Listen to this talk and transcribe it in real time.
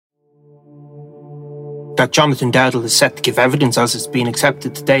that Jonathan Dowdall is set to give evidence as it's been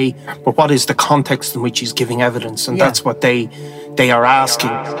accepted today, but what is the context in which he's giving evidence? And that's what they are asking.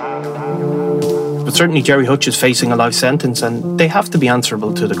 But certainly Gerry Hutch is facing a life sentence, and they have to be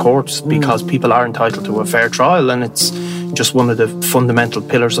answerable to the courts because people are entitled to a fair trial, and it's just one of the fundamental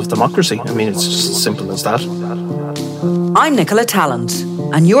pillars of democracy. I mean, it's just as simple as that. I'm Nicola Tallant,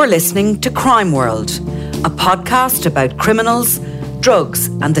 and you're listening to Crime World, a podcast about criminals, drugs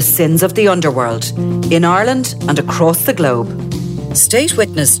and the sins of the underworld in Ireland and across the globe. State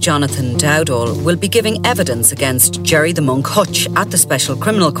witness Jonathan Dowdall will be giving evidence against Gerry the Monk Hutch at the Special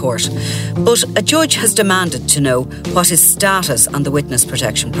Criminal Court, but a judge has demanded to know what his status on the Witness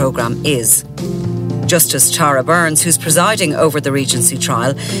Protection Programme is. Justice Tara Burns, who's presiding over the Regency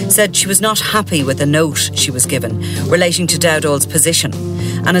trial, said she was not happy with a note she was given relating to Dowdall's position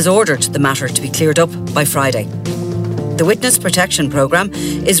and has ordered the matter to be cleared up by Friday. The Witness Protection Programme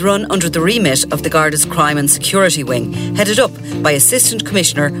is run under the remit of the Garda's Crime and Security Wing, headed up by Assistant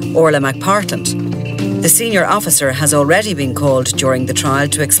Commissioner Orla McPartland. The senior officer has already been called during the trial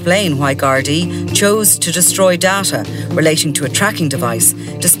to explain why Gardaí chose to destroy data relating to a tracking device,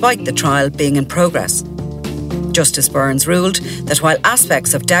 despite the trial being in progress. Justice Burns ruled that while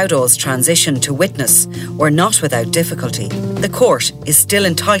aspects of Dowdall's transition to witness were not without difficulty, the court is still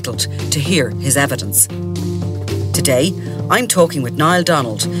entitled to hear his evidence. Today, I'm talking with Niall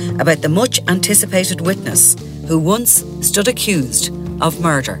Donald about the much-anticipated witness who once stood accused of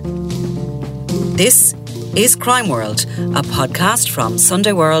murder. This is Crime World, a podcast from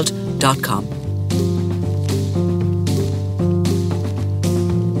SundayWorld.com.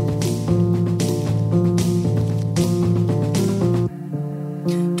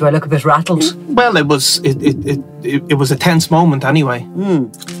 Do I look a bit rattled? Well, it was a tense moment anyway.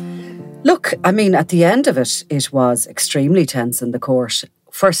 Look, I mean, at the end of it, it was extremely tense in the court.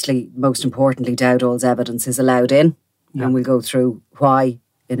 Firstly, most importantly, Dowdall's evidence is allowed in, and we'll go through why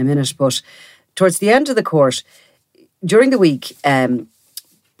in a minute. But towards the end of the court, during the week, Brendan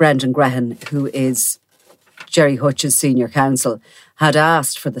Grehan, who is Gerry Hutch's senior counsel, had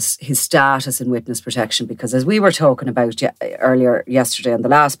asked for his status in witness protection because, as we were talking about earlier yesterday on the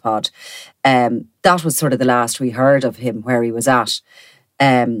last pod, that was sort of the last we heard of him, where he was at.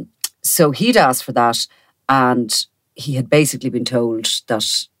 So he'd asked for that, and he had basically been told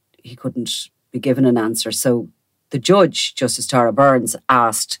that he couldn't be given an answer. So the judge, Justice Tara Burns,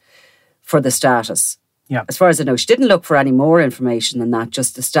 asked for the status. Yeah. As far as I know, she didn't look for any more information than that,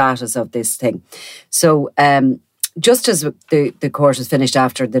 just the status of this thing. So just as the court was finished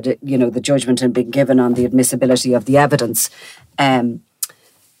after the judgment had been given on the admissibility of the evidence,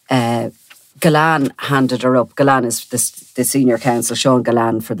 Galan handed her up. Galan is the senior counsel, Sean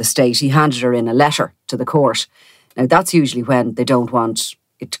Galan, for the state. He handed her in a letter to the court. Now, that's usually when they don't want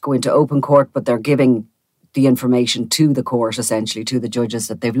it to go into open court, but they're giving the information to the court, essentially, to the judges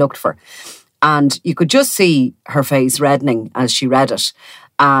that they've looked for. And you could just see her face reddening as she read it.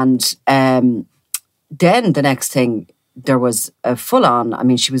 And then the next thing, there was a full-on, I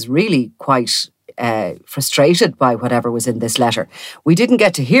mean, she was really quite frustrated by whatever was in this letter. We didn't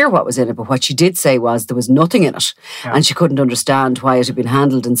get to hear what was in it, but what she did say was there was nothing in it, and she couldn't understand why it had been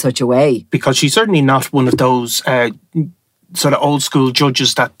handled in such a way. Because she's certainly not one of those sort of old school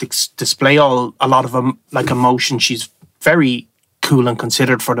judges that display a lot of emotion. She's very cool and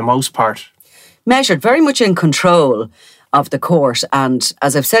considered for the most part. Measured, very much in control of the court, and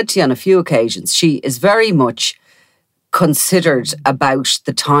as I've said to you on a few occasions, she is very much considered about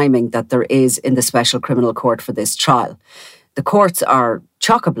the timing that there is in the Special Criminal Court for this trial. The courts are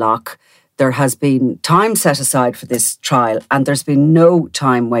chock-a-block. There has been time set aside for this trial, and there's been no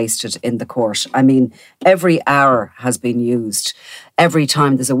time wasted in the court. I mean, every hour has been used. Every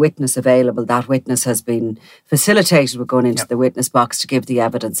time there's a witness available, that witness has been facilitated with going into the witness box to give the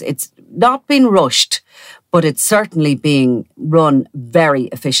evidence. It's not been rushed, but it's certainly being run very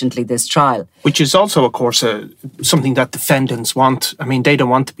efficiently, this trial. Which is also, of course, something that defendants want. I mean, they don't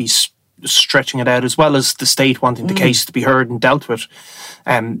want to be stretching it out, as well as the state wanting the case to be heard and dealt with.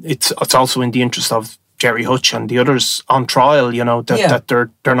 It's also in the interest of Gerry Hutch and the others on trial, that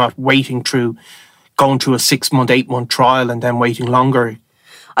they're not going through a 6-month, 8-month trial and then waiting longer.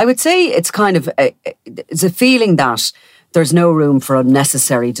 I would say it's kind of it's a feeling that there's no room for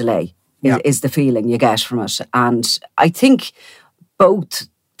unnecessary delay. Is the feeling you get from it. And I think both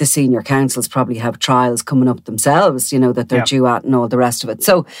the senior counsels probably have trials coming up themselves, that they're due at and all the rest of it.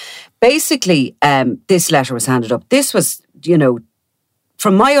 So basically, this letter was handed up. This was,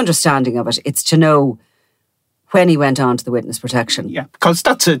 from my understanding of it, it's to know when he went on to the witness protection. Yeah, because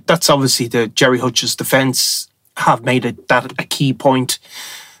that's obviously the Gerry Hutch's defence have made it that a key point,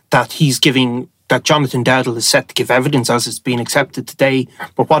 that he's giving that Jonathan Dowdall is set to give evidence as it's been accepted today,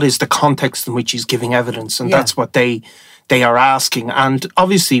 but what is the context in which he's giving evidence? And that's what they are asking. And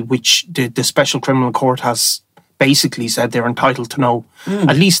obviously, which the Special Criminal Court has basically said they're entitled to know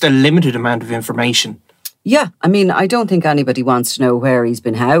at least a limited amount of information. Yeah, I mean, I don't think anybody wants to know where he's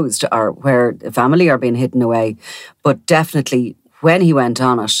been housed or where the family are being hidden away, but definitely when he went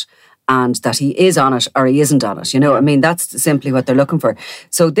on it, and that he is on it or he isn't on it. I mean, that's simply what they're looking for.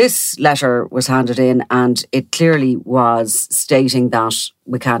 So this letter was handed in and it clearly was stating that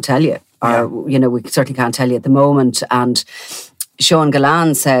we can't tell you, or, we certainly can't tell you at the moment. And Sean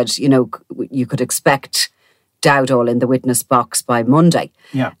Gillan said, you could expect Dowdall in the witness box by Monday.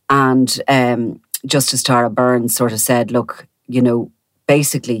 Yeah. And Justice Tara Burns sort of said, look,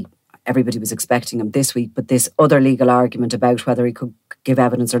 basically everybody was expecting him this week, but this other legal argument about whether he could give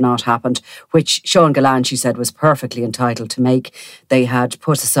evidence or not happened, which Sean Gillan, she said, was perfectly entitled to make. They had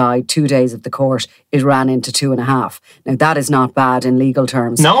put aside 2 days of the court. It ran into 2.5. Now, that is not bad in legal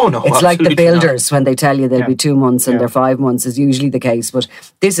terms. No, it's like the builders when they tell you there'll be 2 months and they're 5 months is usually the case. But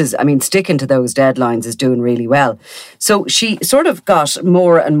this is, sticking to those deadlines is doing really well. So she sort of got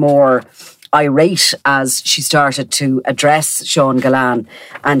more and more irate as she started to address Sean Gillan,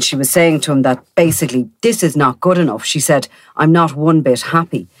 and she was saying to him that basically this is not good enough. She said, I'm not one bit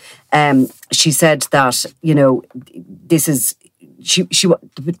happy. She said that, this is,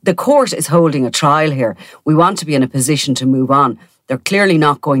 the court is holding a trial here. We want to be in a position to move on. They're clearly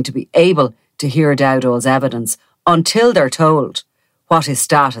not going to be able to hear Dowdall's evidence until they're told what his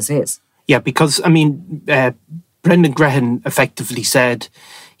status is. Yeah, because, Brendan Grehan effectively said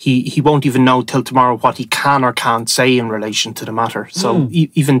he won't even know till tomorrow what he can or can't say in relation to the matter. So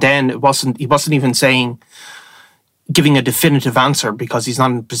even then, he wasn't even giving a definitive answer because he's not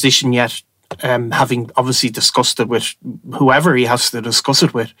in a position yet, having obviously discussed it with whoever he has to discuss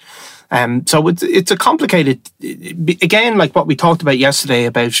it with. So it's a complicated, again, like what we talked about yesterday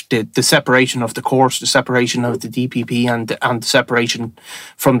about the separation of the court, the separation of the DPP and the separation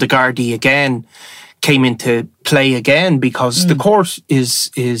from the Gardaí again came into play again because the court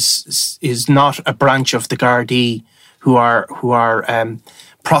is not a branch of the Gardaí who are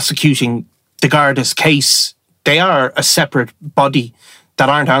prosecuting the Garda's case. They are a separate body that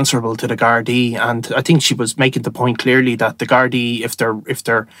aren't answerable to the Gardaí, and I think she was making the point clearly that the Gardaí, if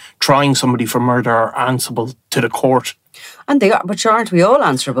they're trying somebody for murder, are answerable to the court. And they are, but aren't we all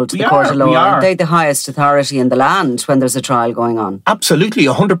answerable to the court of law? Aren't they the highest authority in the land when there's a trial going on? Absolutely,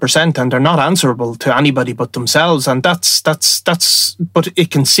 100%, and they're not answerable to anybody but themselves. And that's. But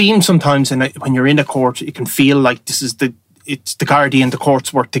it can seem sometimes when you're in a court, it can feel like it's the Gardaí and the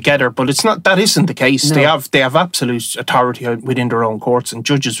courts work together, but it's not. That isn't the case. No. They have absolute authority within their own courts, and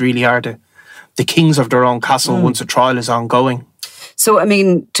judges really are the kings of their own castle once a trial is ongoing. So,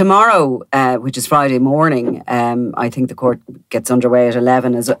 tomorrow, which is Friday morning, I think the court gets underway at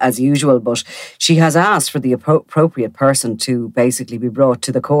 11 as usual, but she has asked for the appropriate person to basically be brought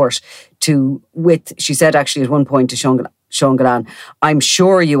to the court she said actually at one point to Sean Gillan, I'm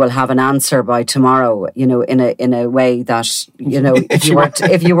sure you will have an answer by tomorrow, in a way that,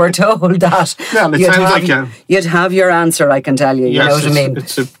 if you were told that, you'd have your answer, I can tell you, yes, you know what I mean?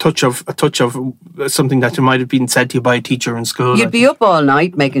 It's a touch of something that might have been said to you by a teacher in school. You'd be up all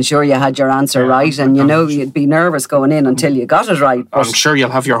night making sure you had your answer right, and you'd be nervous going in until you got it right. But I'm sure you'll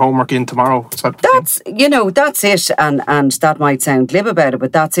have your homework in tomorrow. That's it, and that might sound glib about it,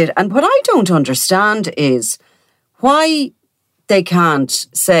 but that's it. And what I don't understand is why they can't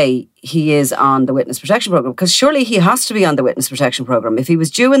say he is on the witness protection programme, because surely he has to be on the witness protection programme. If he was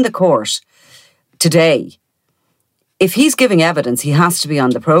due in the court today, if he's giving evidence, he has to be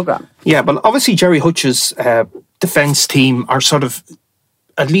on the programme. Yeah, but obviously Gerry Hutch's defence team are sort of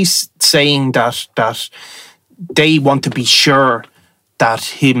at least saying that they want to be sure that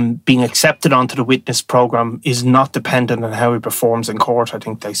him being accepted onto the witness programme is not dependent on how he performs in court, I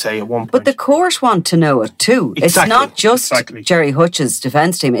think they say at one point. But the court want to know it too. Exactly, it's not just Gerry Hutch's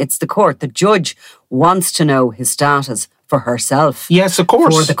defence team, it's the court. The judge wants to know his status for herself. Yes, of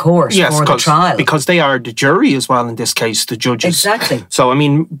course. For the court, yes, for the trial. Because they are the jury as well in this case, the judges. Exactly. So,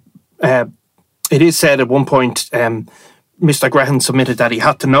 it is said at one point, Mr. Grehan submitted that he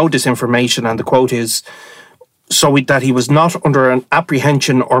had to know this information, and the quote is, so that he was not under an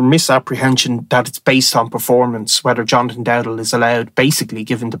apprehension or misapprehension that it's based on performance, whether Jonathan Dowdall is allowed, basically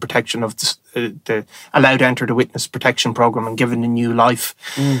given the protection of the allowed to enter the witness protection programme and given a new life.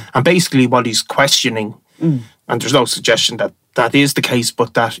 And basically what he's questioning, and there's no suggestion that is the case,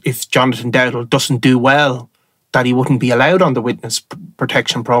 but that if Jonathan Dowdall doesn't do well, that he wouldn't be allowed on the witness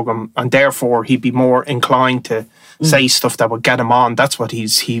protection programme, and therefore he'd be more inclined to say stuff that would get him on. That's what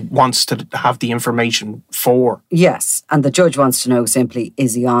he wants to have the information for. Yes, and the judge wants to know simply,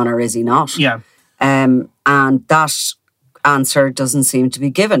 is he on or is he not? Yeah. And that answer doesn't seem to be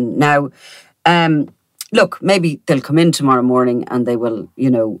given. Now, look, maybe they'll come in tomorrow morning and they will,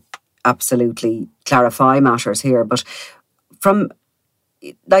 absolutely clarify matters here. But from,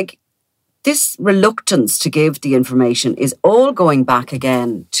 this reluctance to give the information is all going back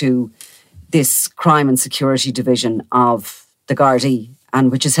again to this Crime and Security Division of the Gardaí,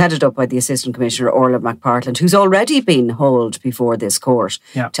 and which is headed up by the Assistant Commissioner Orla McPartland, who's already been hauled before this court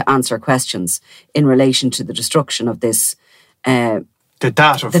to answer questions in relation to the destruction of this the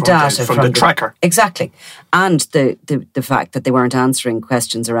data from the tracker. Exactly. And the fact that they weren't answering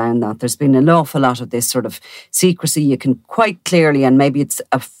questions around that. There's been an awful lot of this sort of secrecy. You can quite clearly, and maybe it's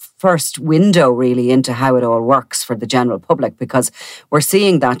a first window really into how it all works for the general public, because we're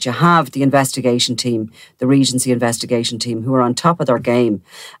seeing that you have the investigation team, the Regency investigation team, who are on top of their game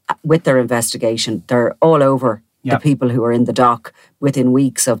with their investigation. They're all over the people who are in the dock within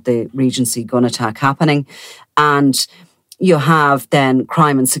weeks of the Regency gun attack happening. And you have then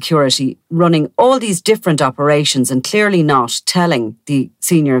Crime and Security running all these different operations and clearly not telling the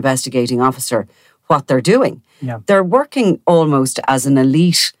senior investigating officer what they're doing. Yeah. They're working almost as an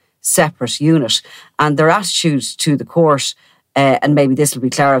elite separate unit, and their attitude to the court, and maybe this will be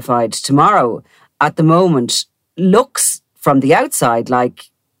clarified tomorrow, at the moment looks from the outside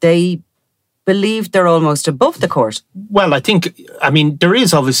like they believe they're almost above the court. Well, there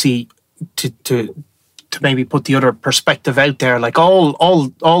is obviously to maybe put the other perspective out there, like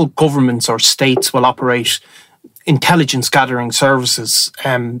all governments or states will operate intelligence gathering services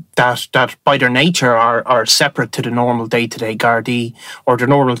that by their nature are separate to the normal day-to-day Gardaí or the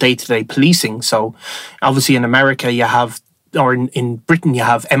normal day-to-day policing. So obviously in America you have, or in Britain you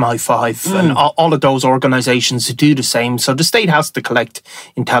have MI5 and all of those organisations who do the same. So the state has to collect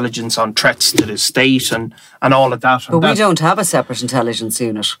intelligence on threats to the state and all of that. But we don't have a separate intelligence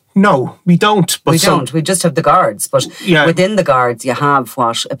unit. No, we don't. We just have the guards. But within the guards you have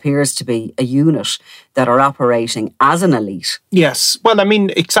what appears to be a unit that are operating as an elite. Yes. Well,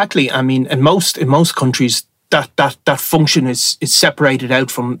 exactly. In most countries that function is separated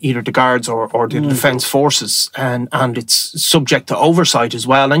out from either the guards or the defence forces, and it's subject to oversight as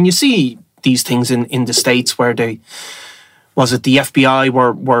well. And you see these things in the States where the FBI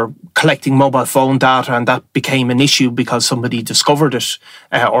were collecting mobile phone data, and that became an issue because somebody discovered it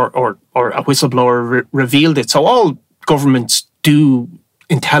or a whistleblower revealed it. So all governments do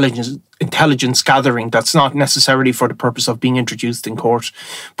intelligence gathering. That's not necessarily for the purpose of being introduced in court.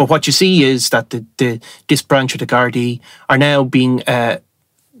 But what you see is that this branch of the Gardaí are now being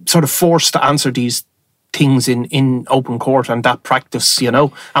sort of forced to answer these things in open court, and that practice,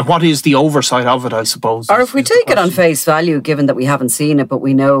 and what is the oversight of it, I suppose. Or if we take it on face value, given that we haven't seen it, but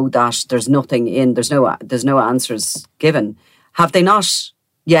we know that there's nothing there's no answers given, have they not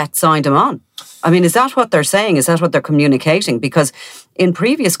yet signed him on? Is that what they're saying? Is that what they're communicating? Because in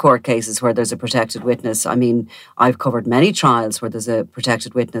previous court cases where there's a protected witness, I've covered many trials where there's a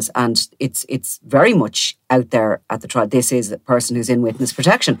protected witness, and it's very much out there at the trial. This is a person who's in witness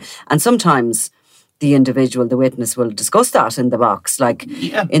protection. And sometimes the individual, the witness, will discuss that in the box. Like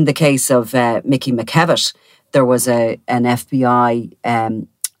in the case of Mickey McKevitt, there was an FBI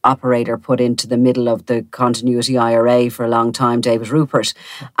operator put into the middle of the continuity IRA for a long time, David Rupert,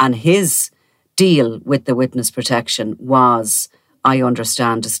 and his deal with the witness protection was, I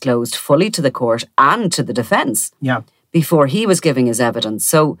understand, disclosed fully to the court and to the defence before he was giving his evidence.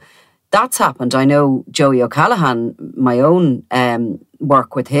 So that's happened. I know Joey O'Callaghan, my own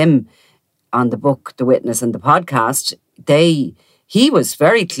work with him on the book The Witness and the podcast, he was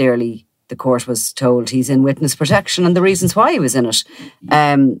very clearly, the court was told he's in witness protection and the reasons why he was in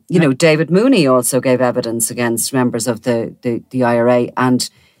it. David Mooney also gave evidence against members of the IRA, and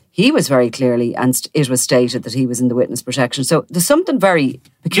he was very clearly, and it was stated that he was in the witness protection. So there's something very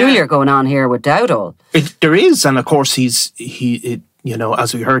peculiar going on here with Dowdall. There is, and of course as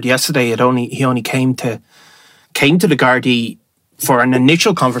we heard yesterday, he only came to the Gardaí for an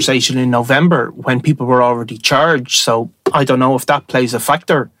initial conversation in November when people were already charged. So I don't know if that plays a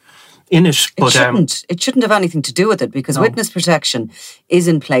factor in it. But it shouldn't have anything to do with it, because witness protection is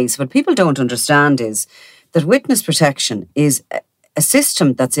in place. What people don't understand is that witness protection is a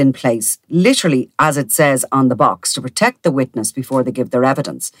system that's in place, literally, as it says on the box, to protect the witness before they give their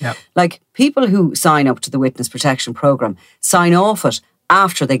evidence. Yeah. Like, people who sign up to the witness protection programme sign off it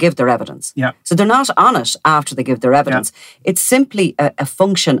after they give their evidence. Yeah. So they're not on it after they give their evidence. Yeah. It's simply a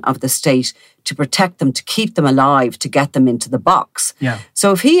function of the state to protect them, to keep them alive, to get them into the box. Yeah.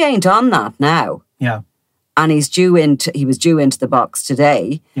 So if he ain't on that now, and he was due into the box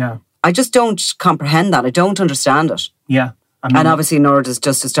today. Yeah. I just don't comprehend that. I don't understand it. Yeah. I mean, and obviously nor does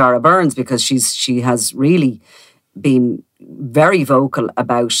Justice Dara Burns, because she has really been very vocal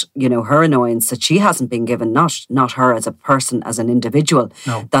about, her annoyance that she hasn't been given, not her as a person, as an individual,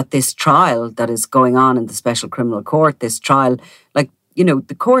 that this trial that is going on in the Special Criminal Court, this trial,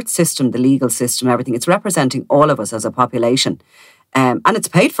 the court system, the legal system, everything, it's representing all of us as a population. And it's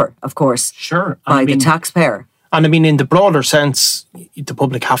paid for, of course, by the taxpayer. And I mean, in the broader sense, the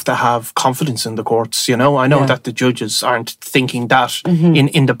public have to have confidence in the courts. I know that the judges aren't thinking that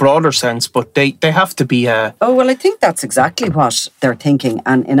in the broader sense, but they have to be Oh, well, I think that's exactly what they're thinking.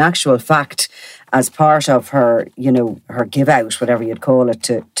 And in actual fact, as part of her, her give out, whatever you'd call it,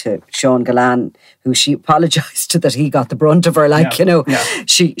 to Sean Gillan, who she apologised to that he got the brunt of her,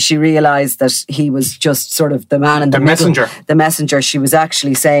 she realised that he was just sort of the man in the middle, messenger. The messenger. She was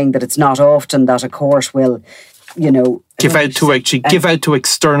actually saying that it's not often that a court will, give out to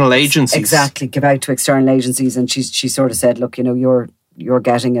external agencies. Exactly, give out to external agencies. And she sort of said, look, you're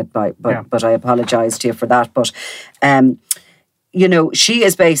getting it, but I apologise to you for that. But she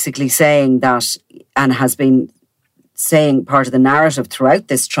is basically saying that, and has been saying part of the narrative throughout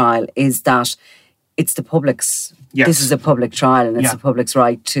this trial, is that it's the public's. Yes. This is a public trial, and it's the public's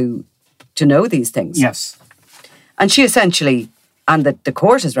right to know these things. Yes. And she essentially, and that the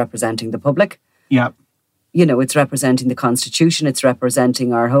court is representing the public. Yeah. It's representing the Constitution. It's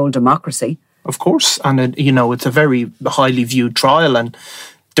representing our whole democracy. Of course. And, it's a very highly viewed trial. And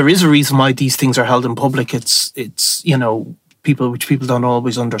there is a reason why these things are held in public. It's people don't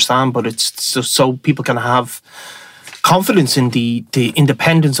always understand, but it's so people can have confidence in the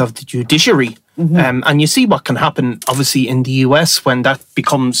independence of the judiciary. Mm-hmm. And you see what can happen, obviously, in the US when that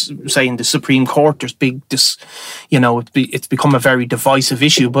becomes, say, in the Supreme Court, there's it's become a very divisive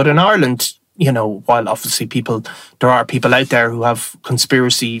issue. But in Ireland, while obviously there are people out there who have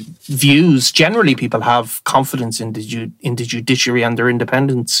conspiracy views, generally people have confidence in the judiciary and their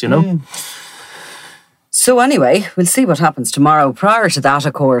independence, So anyway, we'll see what happens tomorrow. Prior to that,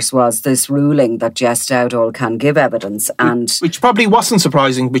 of course, was this ruling that Jess Dowdall can give evidence, and which probably wasn't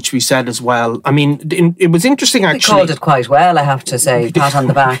surprising, which we said as well. I mean, it was interesting actually. We called it quite well, I have to say. Pat on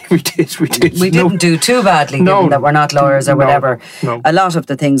the back. We did. We didn't do too badly, given that we're not lawyers or whatever. No. A lot of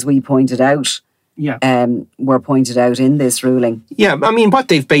the things we pointed out were pointed out in this ruling. Yeah, I mean, what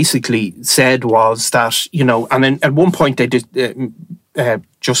they've basically said was that, and then at one point they did,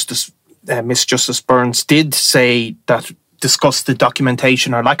 Miss Justice Burns did say that, discuss the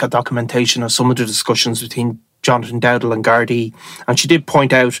documentation or lack of documentation of some of the discussions between Jonathan Dowdall and Gardaí. And she did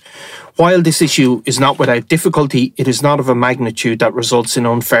point out, while this issue is not without difficulty, it is not of a magnitude that results in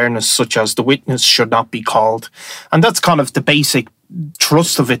unfairness, such as the witness should not be called. And that's kind of the basic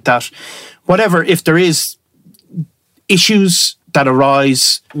thrust of it, that whatever, if there is issues that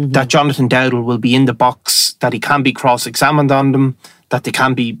arise, that Jonathan Dowdall will be in the box, that he can be cross-examined on them, that they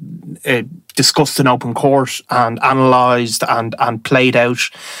can be discussed in open court and analysed and played out,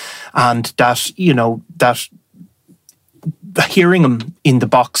 and that, that hearing him in the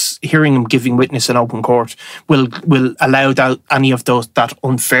box, hearing him giving witness in open court will allow any of that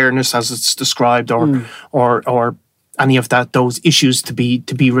unfairness, as it's described, or any of those issues to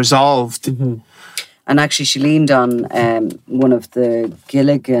be resolved. Mm-hmm. And actually, she leaned on one of the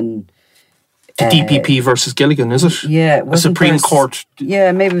Gilligan. The DPP versus Gilligan, is it? Yeah. The Supreme Court.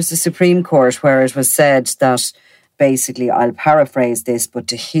 Yeah, maybe it was the Supreme Court, where it was said that, basically, I'll paraphrase this, but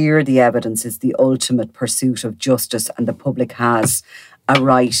to hear the evidence is the ultimate pursuit of justice, and the public has a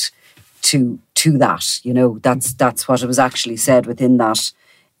right to that. That's what it was actually said within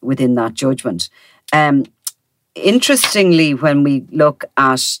that judgment. Interestingly, when we look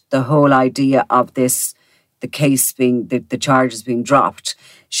at the whole idea of this, the case being, the charges being dropped,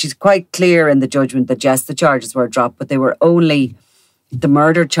 she's quite clear in the judgment that yes, the charges were dropped, but the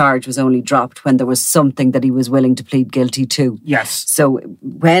murder charge was only dropped when there was something that he was willing to plead guilty to. Yes. So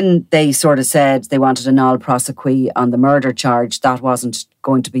when they sort of said they wanted a null prosequi on the murder charge, that wasn't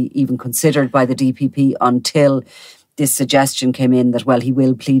going to be even considered by the DPP until this suggestion came in that, well, he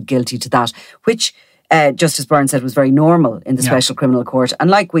will plead guilty to that, which Justice Burns said was very normal in the Special Criminal Court. And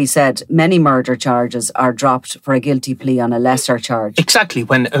like we said, many murder charges are dropped for a guilty plea on a lesser charge. Exactly,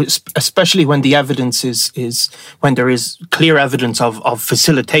 especially when the evidence is when there is clear evidence of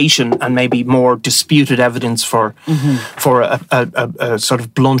facilitation and maybe more disputed evidence for a sort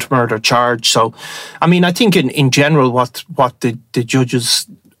of blunt murder charge. So, I mean, I think in general what the judges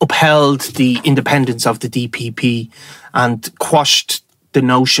upheld the independence of the DPP and quashed the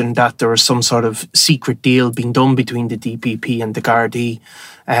notion that there is some sort of secret deal being done between the DPP and the Gardaí,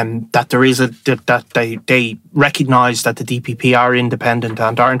 that there is that they recognise that the DPP are independent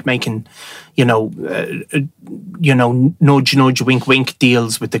and aren't making, nudge, wink, wink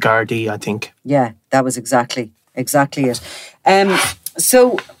deals with the Gardaí, I think. Yeah, that was exactly it.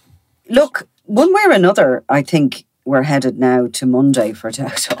 So, look, one way or another, I think we're headed now to Monday for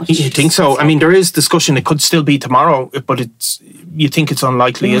Dowdall. You think so? I mean, there is discussion. It could still be tomorrow, but you think it's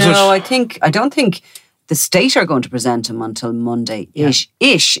unlikely, is it? No, I don't think the state are going to present him until Monday.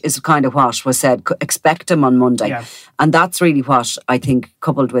 Ish is kind of what was said. Expect him on Monday. Yeah. And that's really what I think,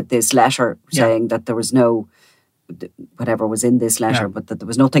 coupled with this letter saying that there was no, whatever was in this letter, but that there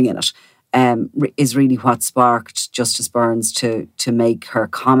was nothing in it, is really what sparked Justice Burns to make her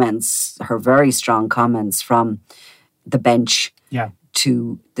comments, her very strong comments from the bench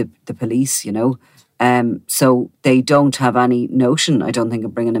to the police, so they don't have any notion, I don't think,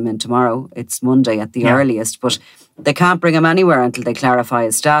 of bringing him in tomorrow. It's Monday at the earliest, but they can't bring him anywhere until they clarify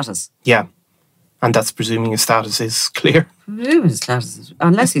his status. Yeah, and that's presuming his status is clear. His status,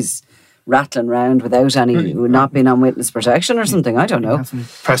 unless he's rattling around without any, not being on witness protection or something, I don't know.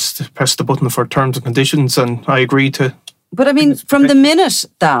 Press the button for terms and conditions, and I agree to... But I mean, from the minute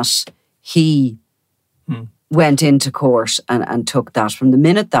that he went into court and took that, from the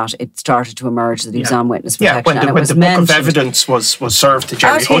minute that it started to emerge that he was on witness protection, when the book of evidence was served to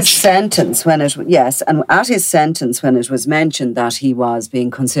Jerry Hutch. At his sentence, when it was mentioned that he was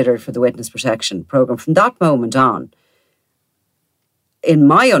being considered for the witness protection programme, from that moment on, in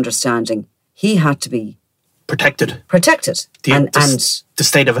my understanding, he had to be protected. The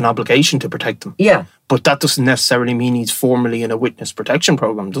state have an obligation to protect them. Yeah. But that doesn't necessarily mean he's formally in a witness protection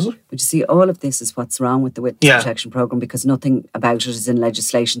programme, does it? But you see, all of this is what's wrong with the witness protection programme, because nothing about it is in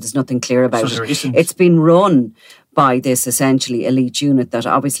legislation. There's nothing clear about it. It's been run by this essentially elite unit that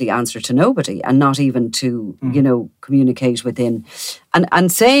obviously answer to nobody and not even to, communicate within.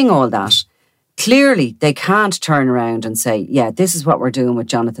 And saying all that, clearly, they can't turn around and say, this is what we're doing with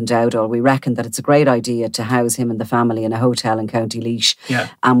Jonathan Dowdall. We reckon that it's a great idea to house him and the family in a hotel in County Laois. Yeah.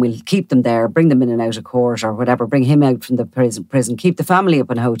 And we'll keep them there, bring them in and out of court or whatever, bring him out from the prison, keep the family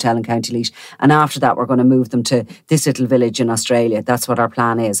up in a hotel in County Laois. And after that, we're going to move them to this little village in Australia. That's what our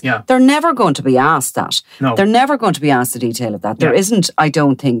plan is. Yeah. They're never going to be asked that. No. They're never going to be asked the detail of that. There isn't, I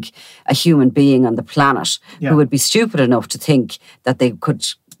don't think, a human being on the planet who would be stupid enough to think that they could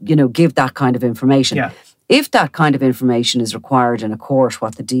give that kind of information. Yeah. If that kind of information is required in a court,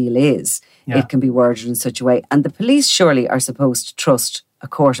 what the deal is, it can be worded in such a way. And the police surely are supposed to trust a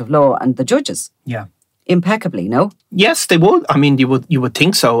court of law and the judges. Yeah. Impeccably, no? Yes, they would. I mean, you would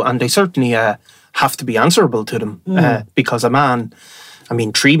think so. And they certainly have to be answerable to them because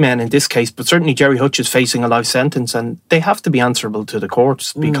three men in this case, but certainly Jerry Hutch is facing a life sentence and they have to be answerable to the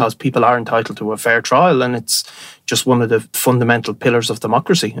courts because people are entitled to a fair trial, and it's just one of the fundamental pillars of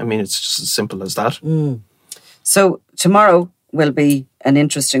democracy. I mean, it's just as simple as that. So tomorrow will be an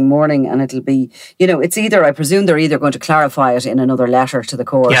interesting morning, and it'll be, it's either, I presume they're either going to clarify it in another letter to the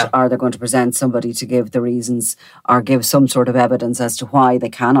court or they're going to present somebody to give the reasons or give some sort of evidence as to why they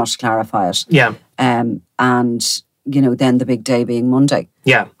cannot clarify it. Yeah. And then the big day being Monday.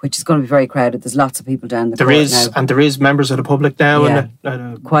 Yeah. Which is going to be very crowded. There's lots of people down the court now. And there is members of the public now.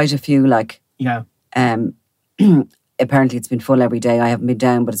 Yeah. Quite a few, Yeah. Apparently it's been full every day. I haven't been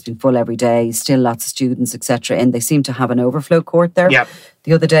down, but it's been full every day. Still lots of students, etc. And they seem to have an overflow court there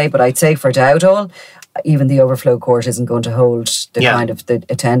the other day. But I'd say for Dowdall, even the overflow court isn't going to hold the kind of the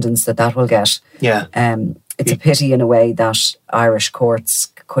attendance that will get. Yeah. It's a pity in a way that Irish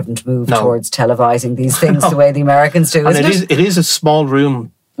courts couldn't move towards televising these things the way the Americans do, isn't it? It is a small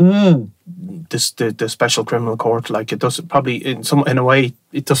room. The special criminal court, it does probably in a way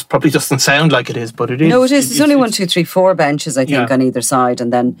it probably doesn't sound like it is, but it is. No, it is. There's only 1, 2, 3, 4 benches, I think, on either side,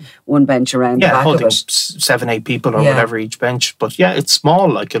 and then one bench around the back holding of it. 7, 8 people or whatever each bench. But it's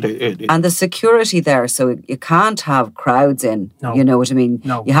small, and the security there, so you can't have crowds in. No. You know what I mean?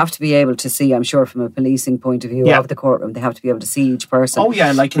 No. You have to be able to see. I'm sure from a policing point of view of the courtroom, they have to be able to see each person. Oh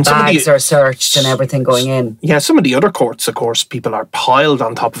yeah, like in bags are searched and everything going in. Yeah, some of the other courts, of course, people are piled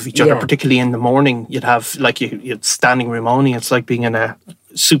on top of each other, particularly in the morning. You'd have you'd standing room only. It's like being in a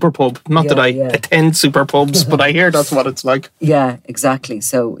super pub. Not that I attend super pubs, but I hear that's what it's like. Yeah, exactly.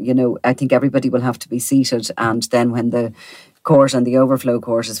 So, I think everybody will have to be seated, and then when the court and the overflow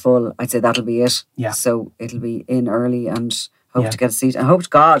court is full, I'd say that'll be it. Yeah. So it'll be in early and hope to get a seat. I hope to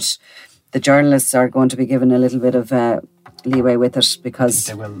God the journalists are going to be given a little bit of leeway with it, because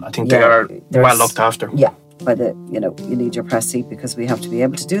they will. I think they are well looked after. Yeah. you need your press seat because we have to be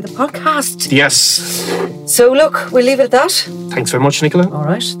able to do the podcast. Yes. So look, we'll leave it at that. Thanks very much, Nicola. All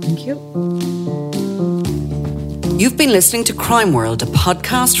right, thank you. You've been listening to Crime World, a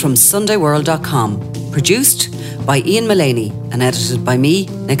podcast from SundayWorld.com, produced by Ian Mullaney and edited by me,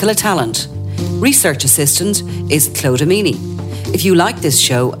 Nicola Tallant. Research assistant is Claude Amini. If you like this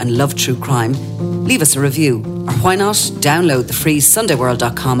show and love true crime, leave us a review, or why not download the free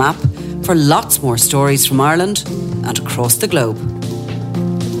SundayWorld.com app for lots more stories from Ireland and across the globe.